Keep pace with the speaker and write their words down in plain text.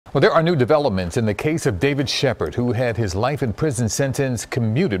Well, there are new developments in the case of David Sheppard, who had his life in prison sentence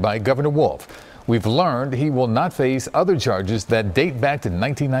commuted by Governor Wolf. We've learned he will not face other charges that date back to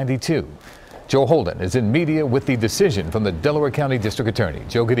 1992. Joe Holden is in media with the decision from the Delaware County District Attorney.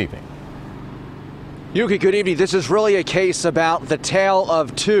 Joe, good evening. Yuki, good evening. This is really a case about the tale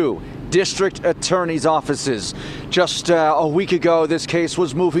of two district attorney's offices. Just a week ago, this case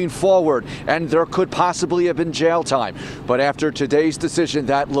was moving forward and there could possibly have been jail time. But after today's decision,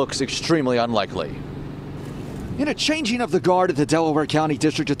 that looks extremely unlikely. In a changing of the guard at the Delaware County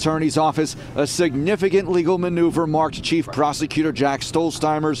District Attorney's Office, a significant legal maneuver marked Chief Prosecutor Jack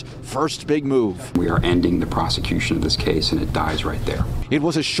Stolzheimer's first big move. We are ending the prosecution of this case, and it dies right there. It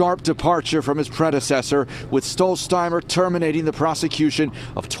was a sharp departure from his predecessor, with Stolzheimer terminating the prosecution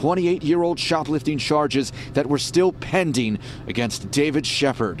of 28-year-old shoplifting charges that were still pending against David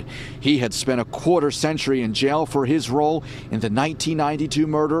Sheppard. He had spent a quarter century in jail for his role in the 1992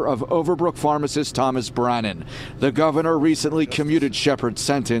 murder of Overbrook pharmacist Thomas Brannan. The governor recently commuted Sheppard's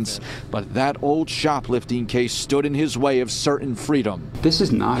sentence, but that old shoplifting case stood in his way of certain freedom. This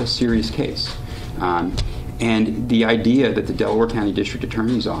is not a serious case. And the idea that the Delaware County District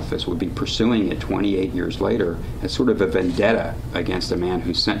Attorney's Office would be pursuing it 28 years later as sort of a vendetta against a man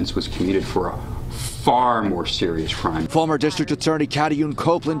whose sentence was commuted for a far more serious crime. Former District Attorney Catiune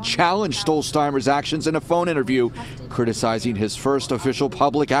Copeland challenged Stolzheimer's actions in a phone interview, criticizing his first official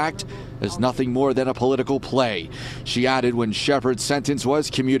public act as nothing more than a political play. She added when Sheppard's sentence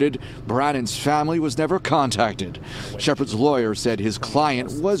was commuted, Brannan's family was never contacted. Sheppard's lawyer said his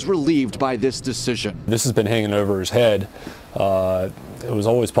client was relieved by this decision. This has been hanging over his head. It was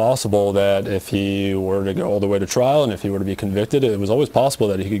always possible that if he were to go all the way to trial and if he were to be convicted, it was always possible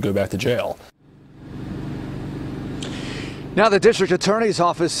that he could go back to jail. Now, the district attorney's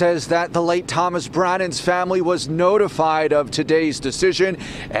office says that the late Thomas Brannan's family was notified of today's decision,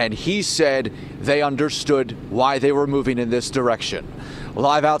 and he said they understood why they were moving in this direction.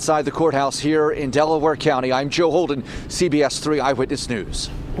 Live outside the courthouse here in Delaware County, I'm Joe Holden, CBS 3 Eyewitness News.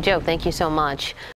 Joe, thank you so much.